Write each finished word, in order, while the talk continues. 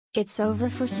It's over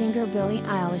for singer Billie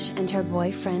Eilish and her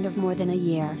boyfriend of more than a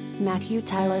year, Matthew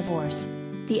Tyler Vorce.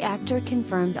 The actor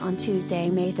confirmed on Tuesday,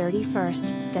 May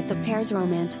 31st, that the pair's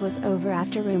romance was over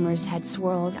after rumors had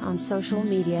swirled on social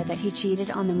media that he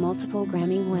cheated on the multiple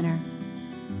Grammy winner.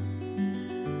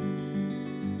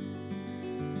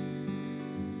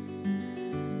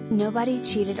 "Nobody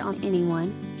cheated on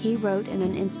anyone," he wrote in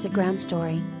an Instagram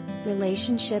story.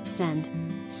 "Relationships end.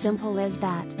 Simple as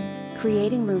that.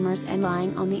 Creating rumors and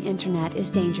lying on the internet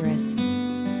is dangerous."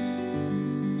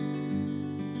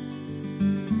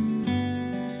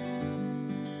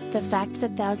 The fact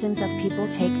that thousands of people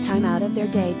take time out of their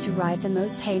day to write the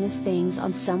most heinous things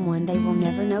on someone they will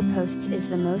never know posts is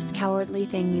the most cowardly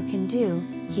thing you can do,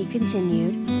 he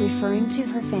continued, referring to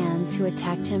her fans who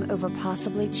attacked him over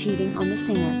possibly cheating on the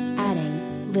singer,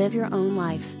 adding, "Live your own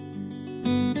life."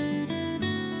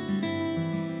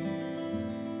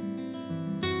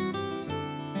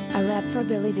 A rep for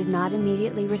Billie did not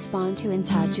immediately respond to In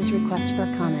Touch's request for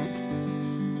comment.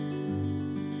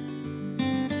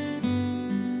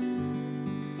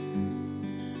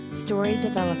 Story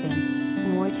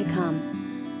developing. More to come.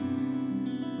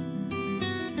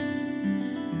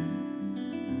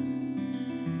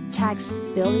 Tags: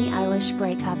 Billie Eilish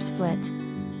breakup split.